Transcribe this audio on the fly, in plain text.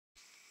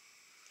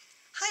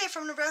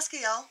from Nebraska,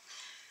 y'all.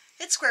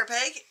 It's Square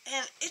Peg,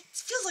 and it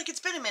feels like it's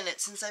been a minute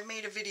since I've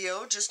made a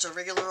video, just a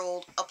regular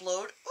old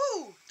upload.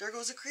 Ooh, there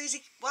goes a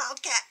crazy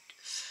wild cat.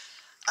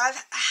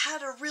 I've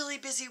had a really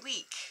busy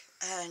week,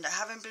 and I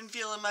haven't been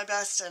feeling my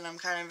best, and I'm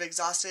kind of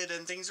exhausted,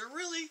 and things are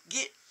really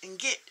getting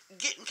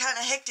kind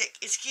of hectic.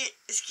 It's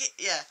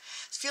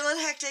feeling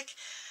hectic,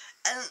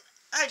 and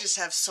I just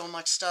have so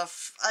much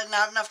stuff.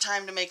 Not enough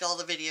time to make all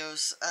the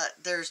videos.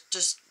 There's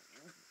just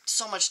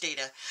so much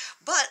data.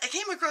 But I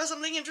came across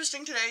something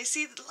interesting today.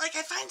 See, like,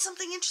 I find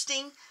something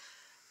interesting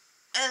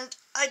and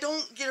I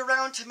don't get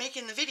around to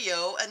making the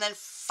video, and then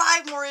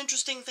 5 more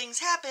interesting things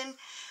happen,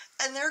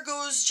 and there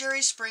goes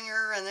Jerry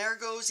Springer, and there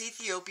goes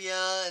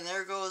Ethiopia, and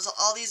there goes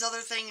all these other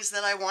things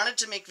that I wanted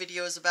to make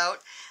videos about,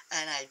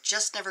 and I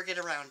just never get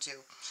around to.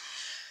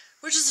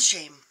 Which is a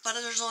shame, but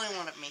there's only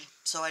one of me,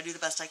 so I do the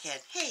best I can.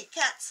 Hey,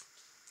 cats!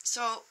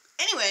 So,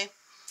 anyway,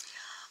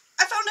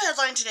 I found a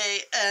headline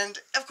today, and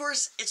of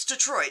course, it's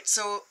Detroit,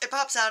 so it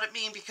pops out at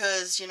me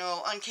because, you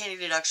know, Uncanny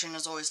Deduction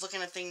is always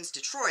looking at things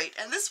Detroit,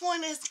 and this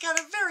one has got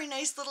a very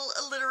nice little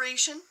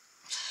alliteration.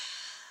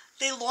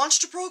 They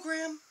launched a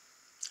program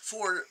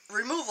for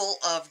removal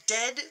of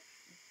dead,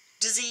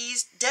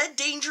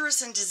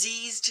 dangerous, and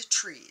diseased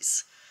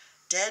trees.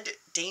 Dead,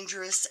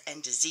 dangerous,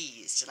 and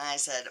diseased. And I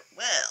said,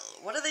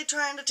 well, what are they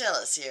trying to tell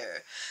us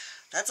here?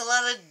 That's a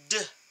lot of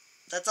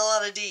That's a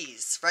lot of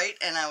D's, right?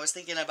 And I was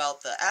thinking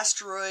about the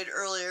asteroid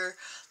earlier,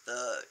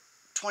 the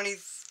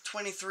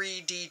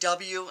 2023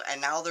 DW, and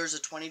now there's a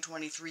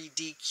 2023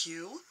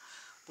 DQ,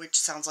 which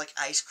sounds like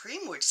ice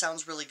cream, which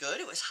sounds really good.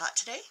 It was hot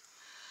today.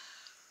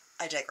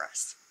 I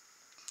digress.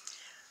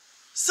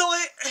 So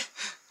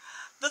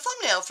the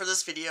thumbnail for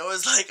this video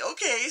is like,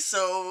 okay,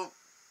 so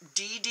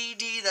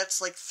DDD,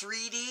 that's like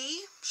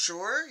 3D,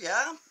 sure,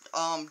 yeah.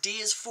 D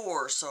is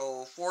 4,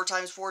 so 4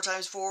 times 4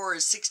 times 4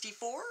 is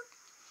 64.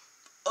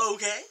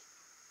 Okay.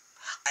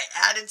 I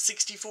added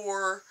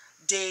 64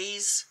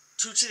 days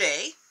to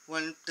today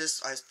when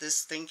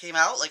this thing came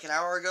out like an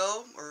hour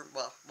ago, or,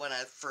 well, when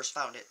I first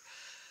found it.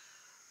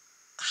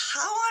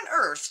 How on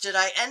earth did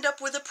I end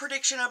up with a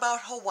prediction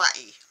about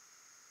Hawaii?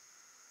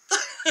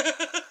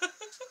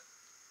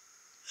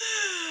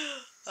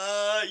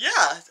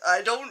 Yeah,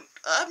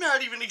 I'm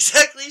not even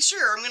exactly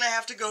sure. I'm gonna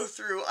have to go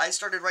through. I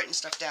started writing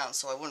stuff down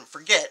so I wouldn't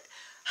forget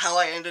how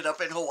I ended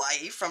up in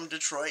Hawaii from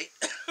Detroit.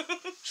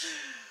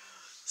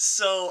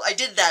 So I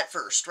did that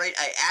first, right?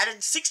 I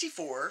added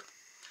 64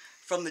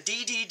 from the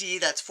DDD,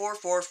 that's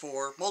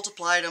 444,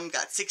 multiplied them,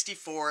 got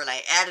 64, and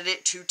I added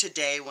it to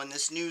today when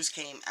this news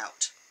came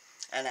out.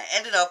 And I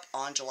ended up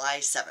on July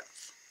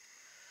 7th.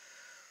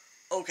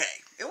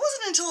 Okay, it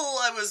wasn't until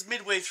I was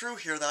midway through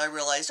here that I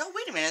realized, oh,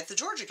 wait a minute, the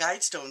Georgia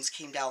Guidestones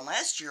came down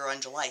last year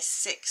on July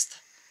 6th,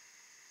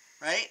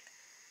 right?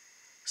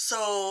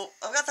 So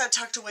I've got that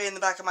tucked away in the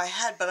back of my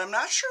head, but I'm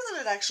not sure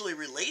that it actually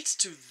relates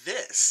to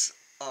this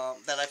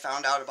that I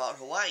found out about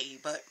Hawaii,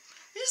 but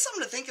it is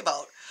something to think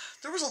about.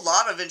 There was a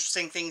lot of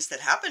interesting things that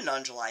happened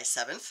on July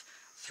 7th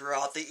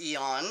throughout the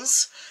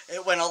eons.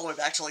 It went all the way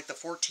back to like the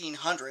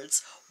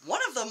 1400s. One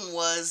of them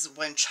was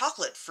when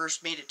chocolate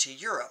first made it to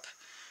Europe.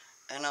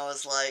 And I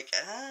was like,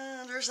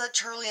 there's that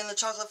Charlie and the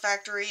Chocolate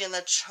Factory and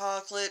that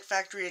chocolate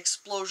factory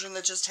explosion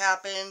that just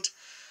happened.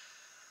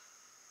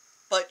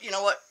 But you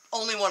know what?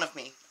 Only one of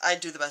me. I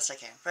do the best I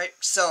can, right?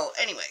 So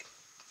anyway,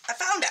 I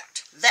found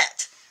out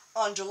that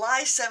on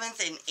July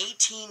 7th in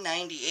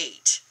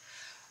 1898,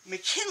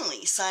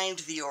 McKinley signed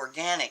the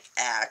Organic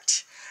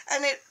Act,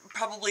 and it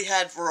probably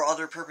had for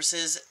other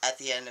purposes at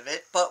the end of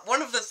it, but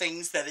one of the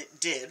things that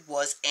it did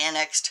was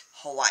annexed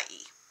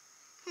Hawaii.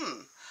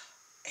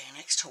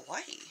 Annexed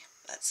Hawaii.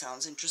 That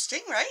sounds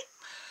interesting, right?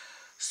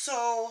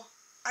 So,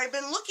 I've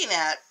been looking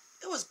at,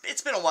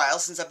 it's been a while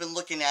since I've been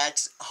looking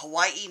at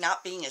Hawaii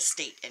not being a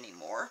state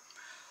anymore,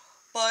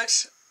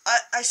 but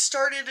I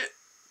started,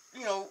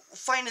 you know,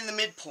 finding the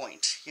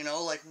midpoint, you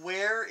know, like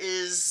where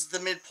is the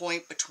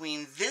midpoint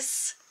between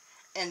this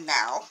and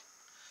now?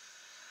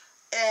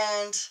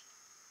 And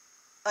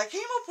I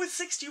came up with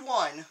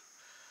 61.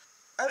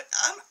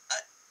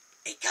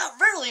 It got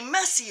really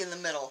messy in the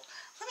middle.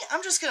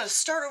 I'm just going to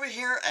start over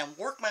here and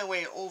work my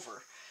way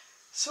over.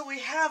 So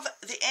we have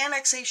the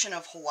annexation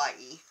of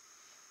Hawaii,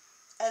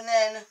 and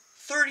then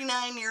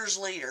 39 years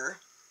later,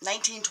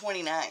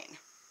 1929.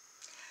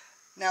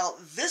 Now,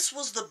 this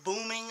was the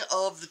booming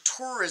of the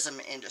tourism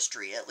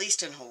industry, at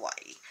least in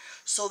Hawaii.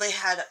 So they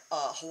had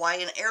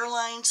Hawaiian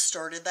Airlines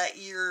started that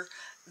year.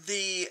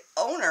 The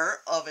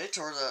owner of it,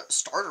 or the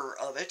starter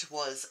of it,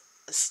 was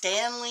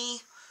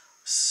Stanley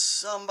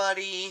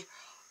somebody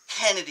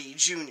Kennedy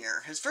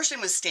Jr. His first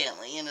name was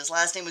Stanley, and his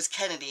last name was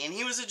Kennedy, and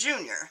he was a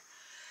junior.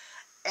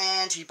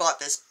 And he bought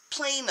this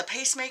plane, the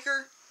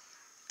Pacemaker,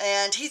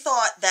 and he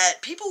thought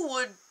that people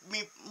would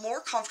be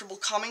more comfortable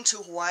coming to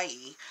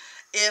Hawaii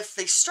if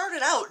they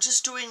started out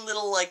just doing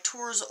little, like,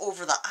 tours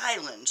over the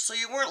island, so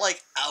you weren't,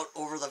 like, out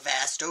over the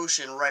vast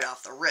ocean right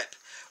off the rip,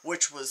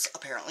 which was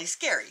apparently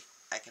scary.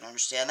 I can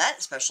understand that,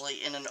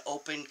 especially in an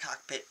open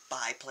cockpit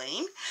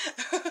biplane.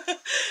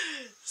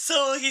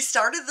 So he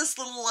started this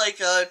little, like,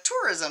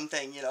 tourism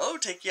thing, you know,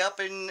 take you up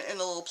in a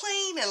little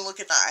plane and look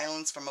at the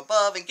islands from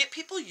above and get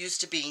people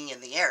used to being in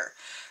the air,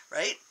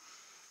 right?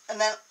 And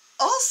then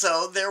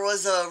also there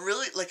was a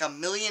really, like, a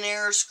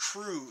millionaire's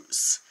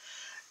cruise.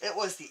 It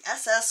was the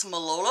SS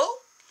Malolo,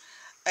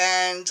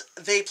 and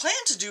they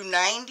planned to do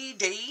 90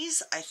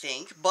 days, I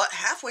think, but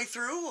halfway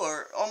through,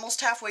 or almost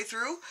halfway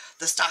through,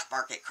 the stock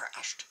market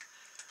crashed.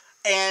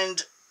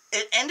 And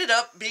it ended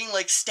up being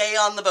like stay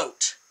on the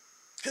boat,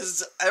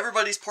 because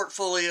everybody's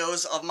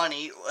portfolios of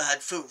money had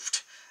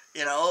foofed,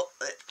 you know.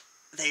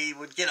 They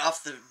would get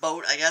off the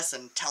boat, I guess,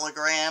 and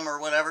telegraph,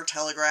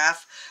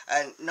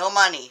 and no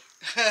money.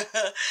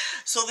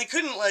 So they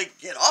couldn't, like,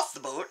 get off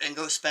the boat and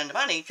go spend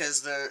money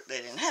because they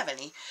didn't have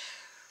any.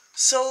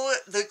 So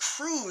the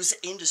cruise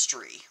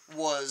industry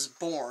was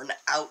born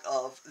out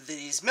of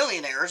these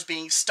millionaires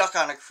being stuck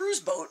on a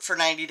cruise boat for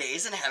 90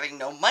 days and having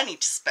no money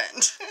to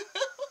spend.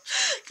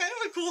 Kind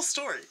of a cool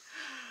story.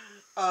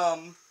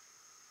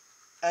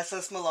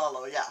 SS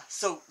Malolo, yeah.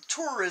 So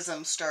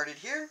tourism started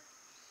here.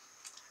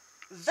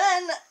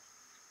 Then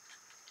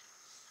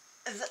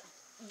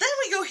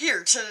we go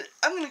here to,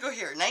 I'm going to go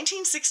here,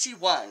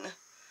 1961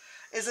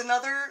 is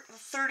another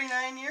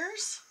 39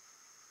 years?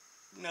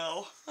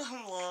 No,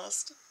 I'm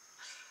lost.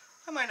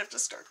 I might have to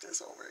start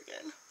this over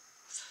again.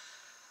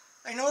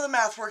 I know the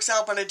math works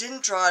out, but I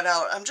didn't draw it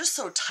out. I'm just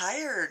so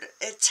tired.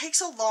 It takes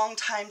a long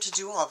time to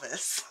do all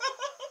this.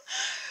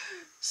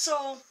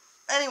 So,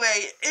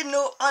 anyway,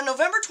 on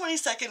November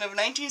 22nd of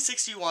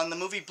 1961, the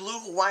movie Blue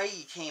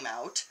Hawaii came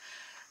out.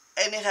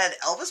 And it had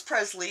Elvis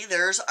Presley.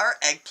 There's our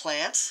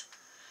eggplant.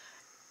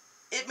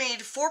 It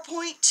made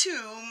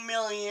 $4.2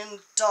 million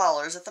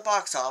at the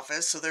box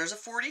office, so there's a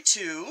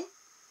 42.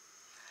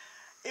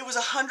 It was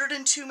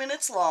 102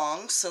 minutes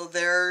long, so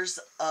there's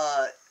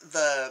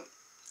the,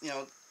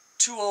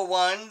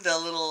 201, the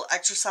little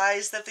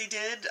exercise that they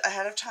did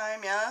ahead of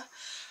time, yeah.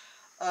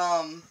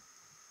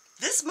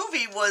 This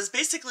movie was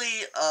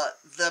basically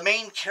the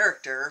main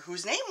character,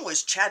 whose name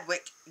was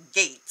Chadwick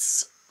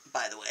Gates,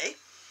 by the way.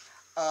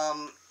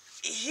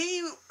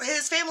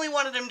 His family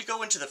wanted him to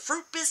go into the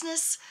fruit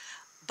business,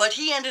 but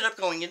he ended up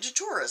going into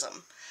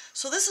tourism.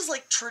 So this is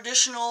like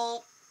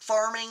traditional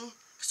farming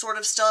sort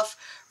of stuff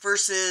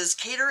versus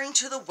catering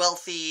to the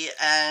wealthy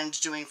and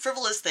doing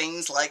frivolous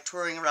things like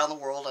touring around the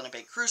world on a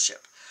big cruise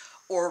ship.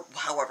 Or,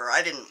 however,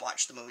 I didn't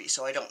watch the movie,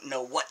 so I don't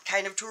know what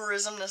kind of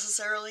tourism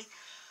necessarily.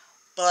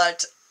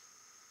 But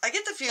I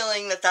get the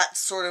feeling that that's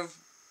sort of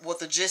what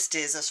the gist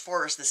is as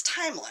far as this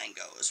timeline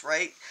goes,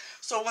 right?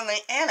 So when they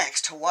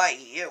annexed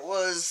Hawaii, it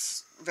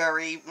was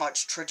very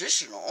much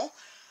traditional.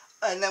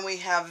 And then we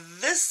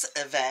have this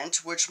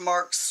event, which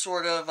marks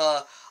sort of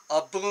a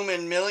boom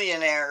in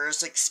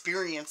millionaires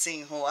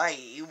experiencing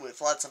Hawaii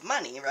with lots of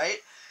money, right?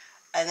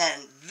 And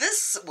then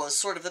this was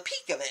sort of the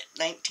peak of it.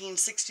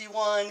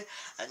 1961,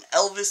 an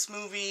Elvis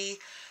movie.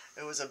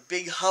 It was a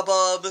big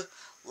hubbub.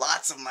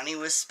 Lots of money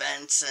was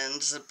spent and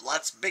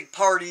lots of big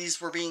parties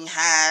were being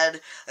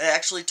had. They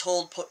actually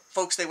told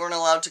folks they weren't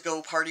allowed to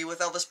go party with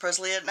Elvis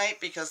Presley at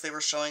night because they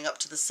were showing up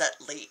to the set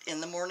late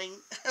in the morning.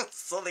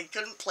 So they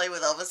couldn't play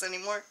with Elvis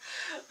anymore.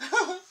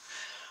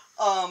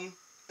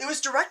 It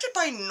was directed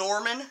by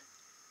Norman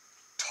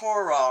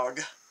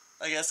Taurog,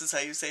 I guess is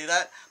how you say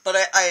that. But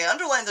I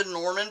underlined the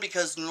Norman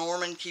because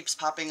Norman keeps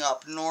popping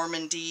up.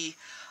 Normandy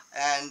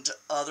and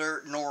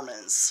other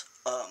Normans.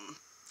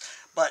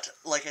 But,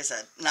 like I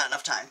said, not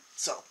enough time.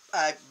 So,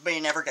 I may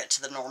never get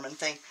to the Norman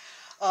thing.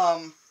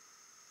 And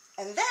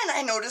then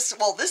I noticed,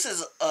 well, this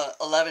is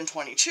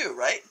 11/22,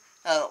 right?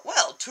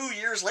 Well, 2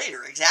 years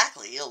later,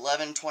 exactly,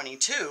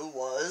 11/22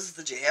 was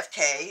the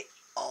JFK,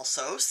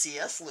 also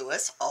C.S.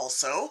 Lewis,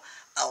 also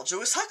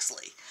Aldous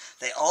Huxley.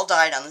 They all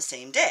died on the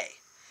same day.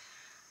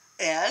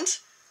 And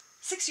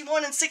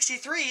 61 and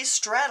 63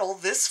 straddle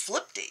this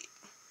flip date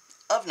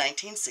of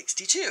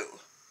 1962.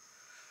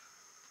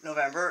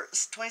 November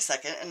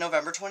 22nd and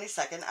November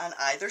 22nd on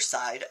either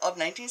side of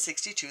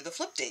 1962, the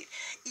flip date.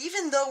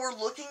 Even though we're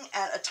looking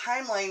at a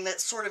timeline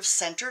that's sort of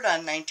centered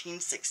on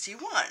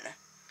 1961.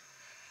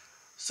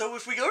 So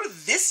if we go to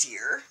this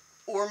year,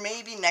 or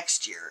maybe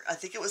next year, I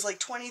think it was like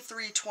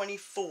 23,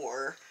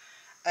 24,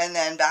 and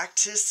then back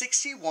to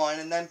 61,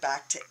 and then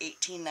back to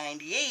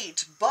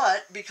 1898.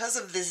 But because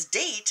of this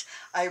date,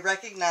 I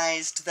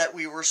recognized that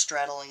we were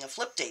straddling a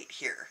flip date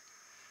here.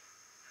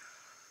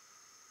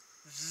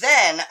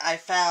 Then I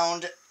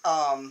found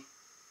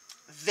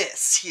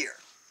this here,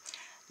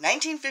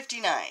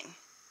 1959.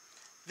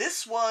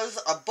 This was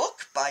a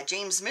book by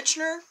James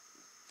Michener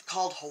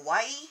called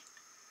Hawaii,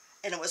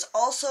 and it was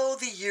also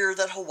the year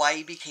that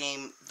Hawaii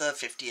became the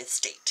 50th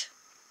state,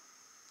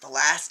 the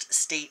last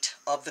state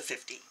of the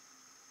 50.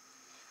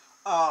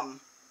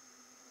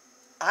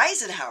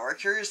 Eisenhower,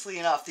 curiously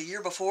enough, the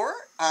year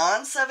before,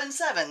 on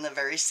 7/7, the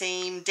very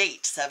same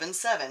date,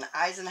 7/7,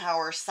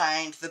 Eisenhower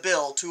signed the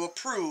bill to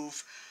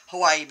approve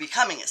Hawaii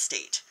becoming a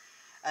state.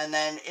 And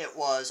then it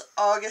was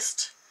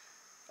August,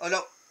 oh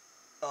no,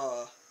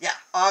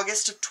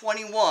 August of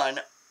 21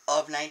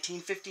 of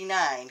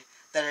 1959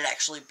 that it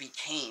actually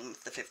became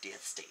the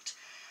 50th state.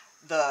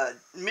 The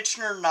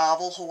Michener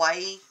novel,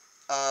 Hawaii,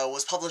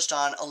 was published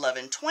on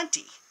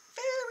 11/20.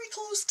 Very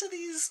close to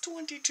these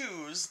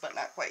 22s, but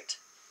not quite.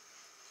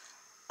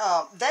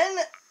 Then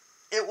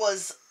it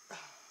was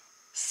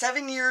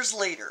 7 years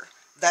later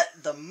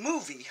that the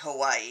movie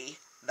Hawaii,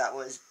 that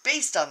was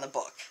based on the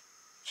book,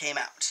 came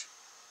out.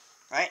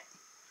 Right?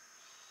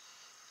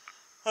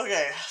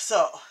 Okay,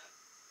 so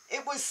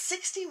it was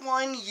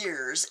 61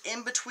 years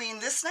in between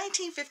this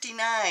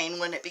 1959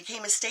 when it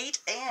became a state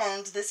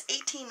and this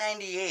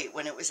 1898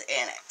 when it was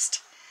annexed.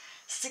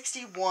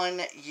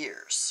 61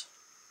 years.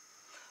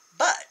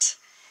 But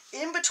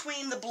in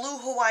between the Blue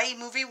Hawaii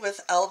movie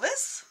with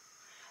Elvis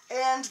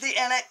and the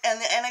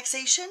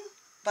annexation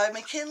by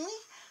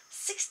McKinley,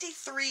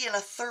 63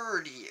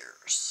 1/3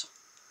 years.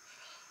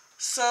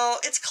 So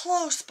it's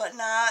close, but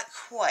not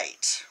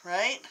quite,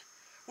 right?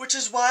 Which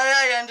is why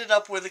I ended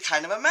up with a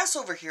kind of a mess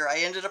over here. I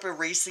ended up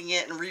erasing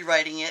it and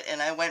rewriting it,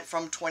 and I went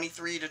from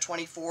 23 to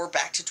 24,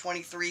 back to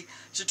 23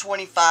 to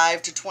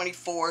 25 to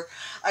 24.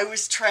 I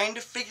was trying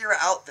to figure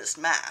out this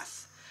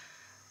math,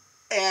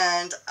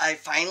 and I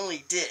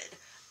finally did.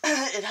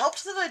 It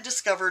helped that I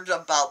discovered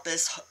about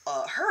this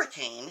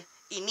hurricane,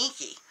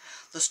 Iniki,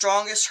 the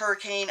strongest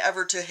hurricane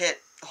ever to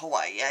hit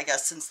Hawaii, I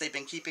guess, since they've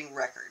been keeping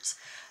records.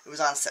 It was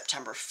on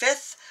September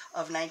 5th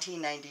of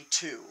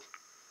 1992.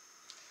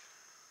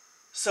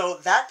 So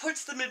that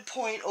puts the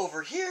midpoint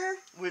over here,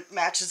 which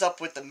matches up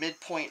with the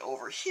midpoint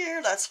over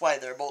here. That's why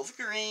they're both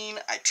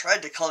green. I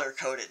tried to color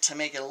code it to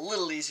make it a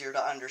little easier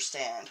to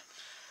understand.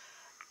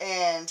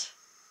 And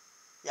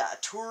yeah,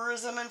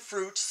 tourism and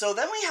fruit. So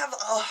then we have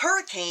a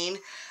hurricane,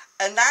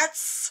 and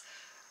that's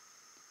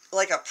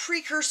like a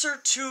precursor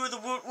to the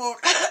Woot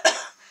Woot,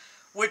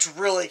 which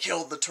really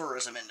killed the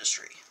tourism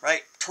industry,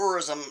 right?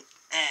 Tourism,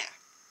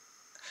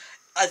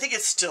 I think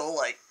it's still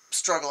like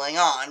struggling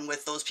on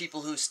with those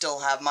people who still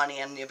have money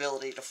and the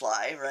ability to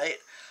fly, right?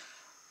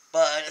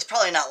 But it's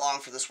probably not long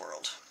for this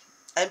world.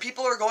 And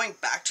people are going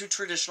back to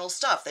traditional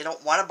stuff. They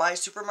don't want to buy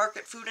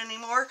supermarket food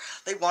anymore.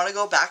 They want to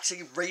go back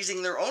to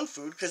raising their own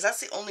food, because that's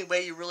the only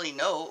way you really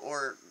know,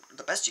 or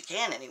the best you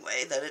can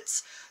anyway, that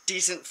it's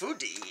decent food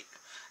to eat,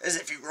 is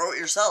if you grow it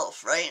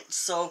yourself, right?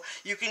 So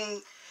you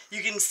can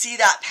see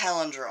that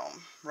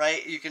palindrome,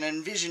 right? You can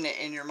envision it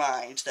in your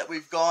mind, that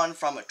we've gone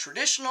from a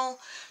traditional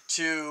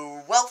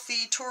to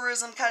wealthy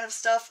tourism kind of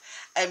stuff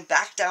and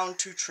back down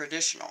to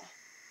traditional.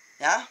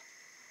 Yeah?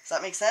 Does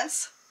that make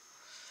sense?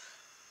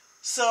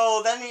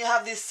 So then you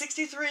have this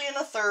 63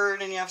 1/3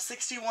 and you have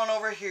 61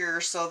 over here.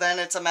 So then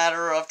it's a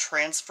matter of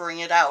transferring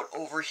it out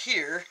over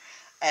here.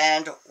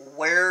 And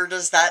where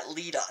does that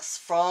lead us?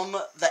 From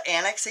the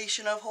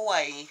annexation of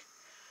Hawaii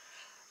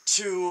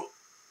to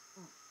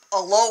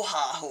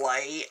Aloha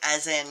Hawaii,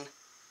 as in,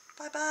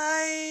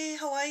 bye-bye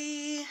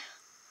Hawaii.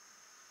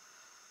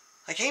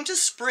 I came to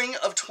spring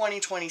of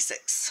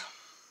 2026.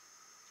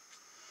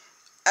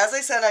 As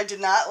I said, I did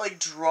not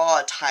draw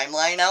a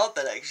timeline out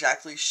that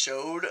exactly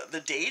showed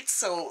the dates.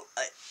 So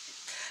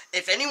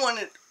if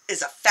anyone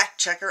is a fact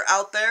checker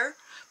out there,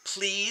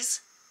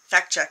 please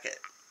fact check it.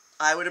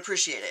 I would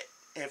appreciate it.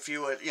 If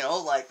you would,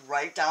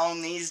 write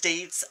down these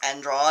dates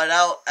and draw it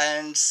out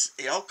and,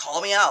 call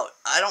me out.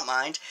 I don't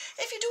mind.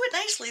 If you do it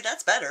nicely,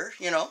 that's better,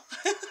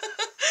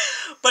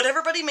 But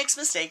everybody makes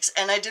mistakes,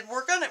 and I did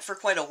work on it for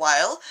quite a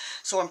while,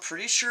 so I'm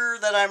pretty sure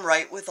that I'm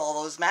right with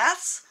all those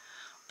maths.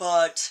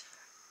 But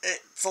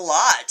it's a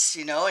lot,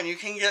 and you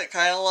can get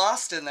kind of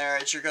lost in there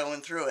as you're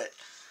going through it.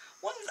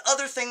 One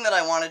other thing that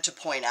I wanted to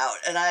point out,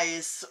 and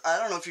I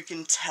don't know if you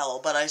can tell,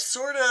 but I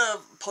sort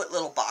of put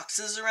little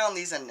boxes around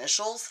these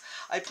initials.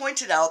 I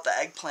pointed out the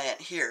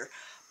eggplant here,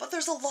 but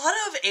there's a lot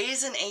of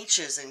A's and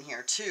H's in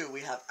here too.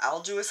 We have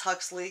Aldous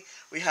Huxley,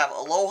 we have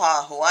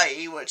Aloha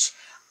Hawaii, which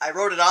I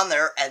wrote it on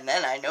there, and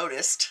then I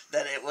noticed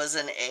that it was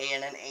an A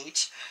and an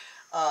H.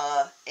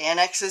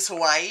 Annexes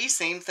Hawaii,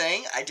 same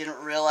thing. I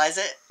didn't realize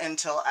it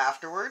until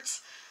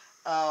afterwards.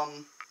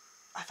 I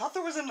thought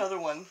there was another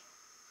one.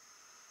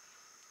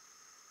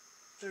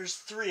 There's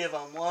 3 of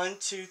them. 1,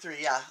 2, 3.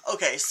 Yeah.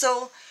 Okay,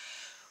 so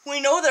we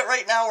know that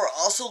right now we're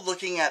also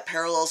looking at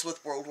parallels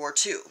with World War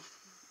II.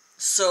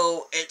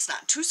 So it's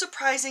not too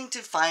surprising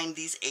to find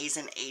these A's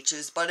and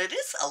H's, but it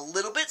is a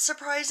little bit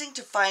surprising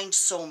to find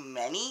so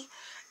many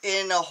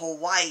in a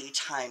Hawaii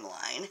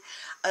timeline,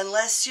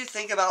 unless you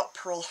think about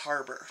Pearl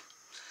Harbor.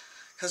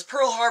 Because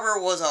Pearl Harbor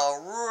was a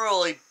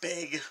really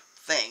big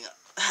thing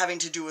having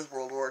to do with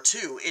World War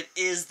II. It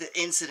is the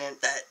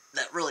incident that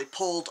really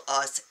pulled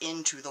us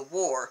into the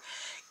war.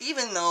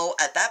 Even though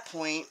at that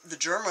point the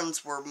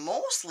Germans were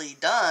mostly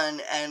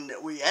done and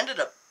we ended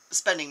up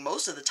spending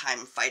most of the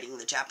time fighting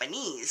the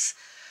Japanese,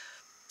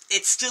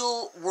 it's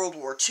still World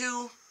War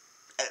II,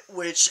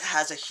 which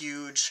has a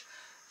huge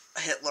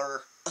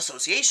Hitler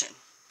association,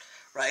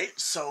 right?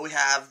 So we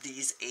have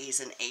these A's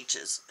and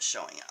H's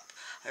showing up.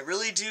 I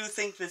really do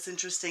think that's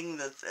interesting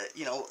that,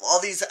 all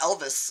these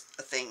Elvis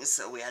things.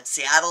 So we had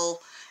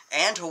Seattle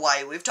and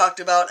Hawaii. We've talked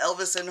about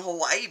Elvis in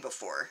Hawaii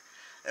before.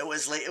 It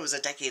was late. It was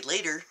a decade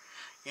later,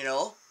 you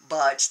know,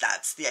 but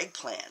that's the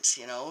eggplant,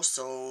 you know.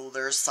 So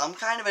there's some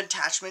kind of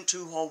attachment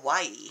to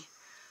Hawaii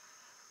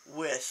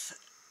with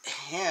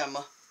him.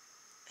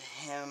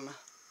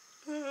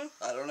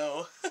 I don't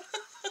know.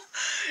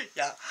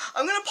 Yeah,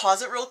 I'm gonna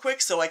pause it real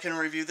quick so I can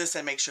review this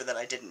and make sure that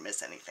I didn't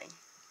miss anything.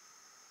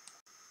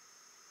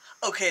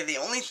 Okay, the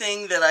only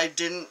thing that I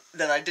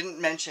didn't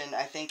mention,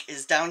 I think,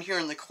 is down here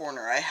in the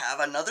corner. I have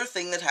another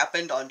thing that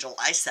happened on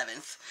July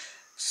 7th,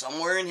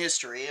 somewhere in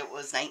history. It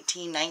was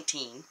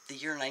 1919, the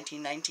year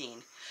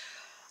 1919.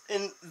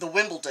 In the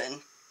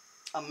Wimbledon,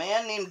 a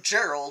man named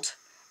Gerald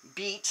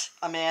beat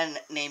a man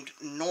named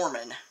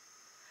Norman,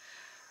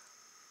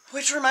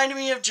 which reminded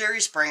me of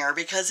Jerry Springer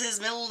because his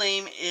middle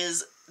name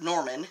is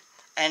Norman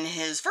and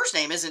his first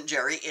name isn't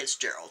Jerry, it's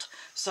Gerald.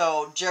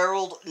 So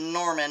Gerald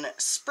Norman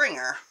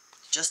Springer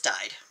just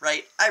died,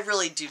 right? I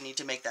really do need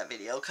to make that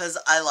video because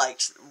I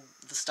liked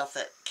the stuff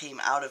that came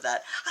out of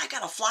that. I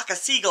got a flock of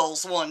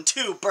seagulls one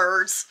too,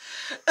 birds.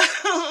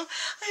 I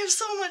have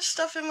so much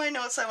stuff in my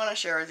notes I want to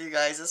share with you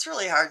guys. It's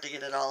really hard to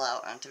get it all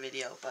out onto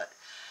video, but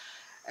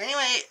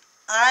anyway,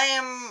 I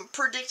am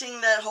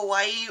predicting that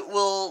Hawaii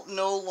will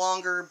no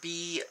longer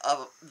be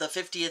the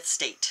 50th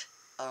state.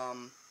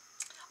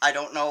 I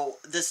don't know.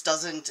 This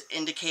doesn't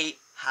indicate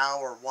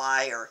how or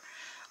why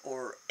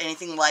or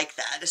anything like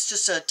that. It's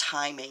just a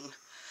timing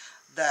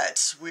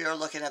that we are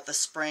looking at the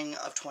spring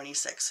of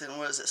 26. And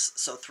what is this?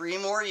 So 3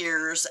 more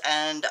years,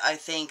 and I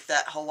think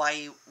that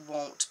Hawaii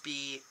won't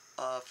be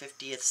a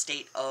 50th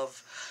state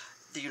of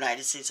the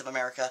United States of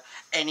America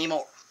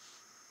anymore.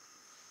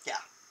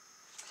 Yeah.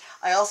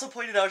 I also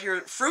pointed out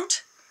here,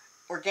 fruit,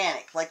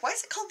 organic. Like, why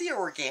is it called the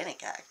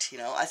Organic Act? You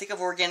know, I think of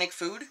organic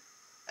food,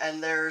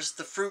 and there's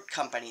the fruit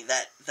company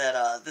that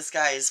this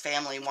guy's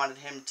family wanted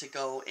him to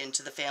go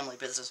into the family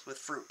business with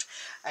fruit.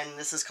 And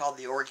this is called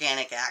the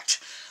Organic Act.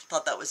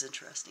 Thought that was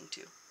interesting,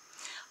 too.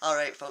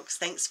 Alright, folks,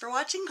 thanks for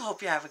watching.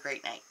 Hope you have a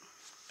great night.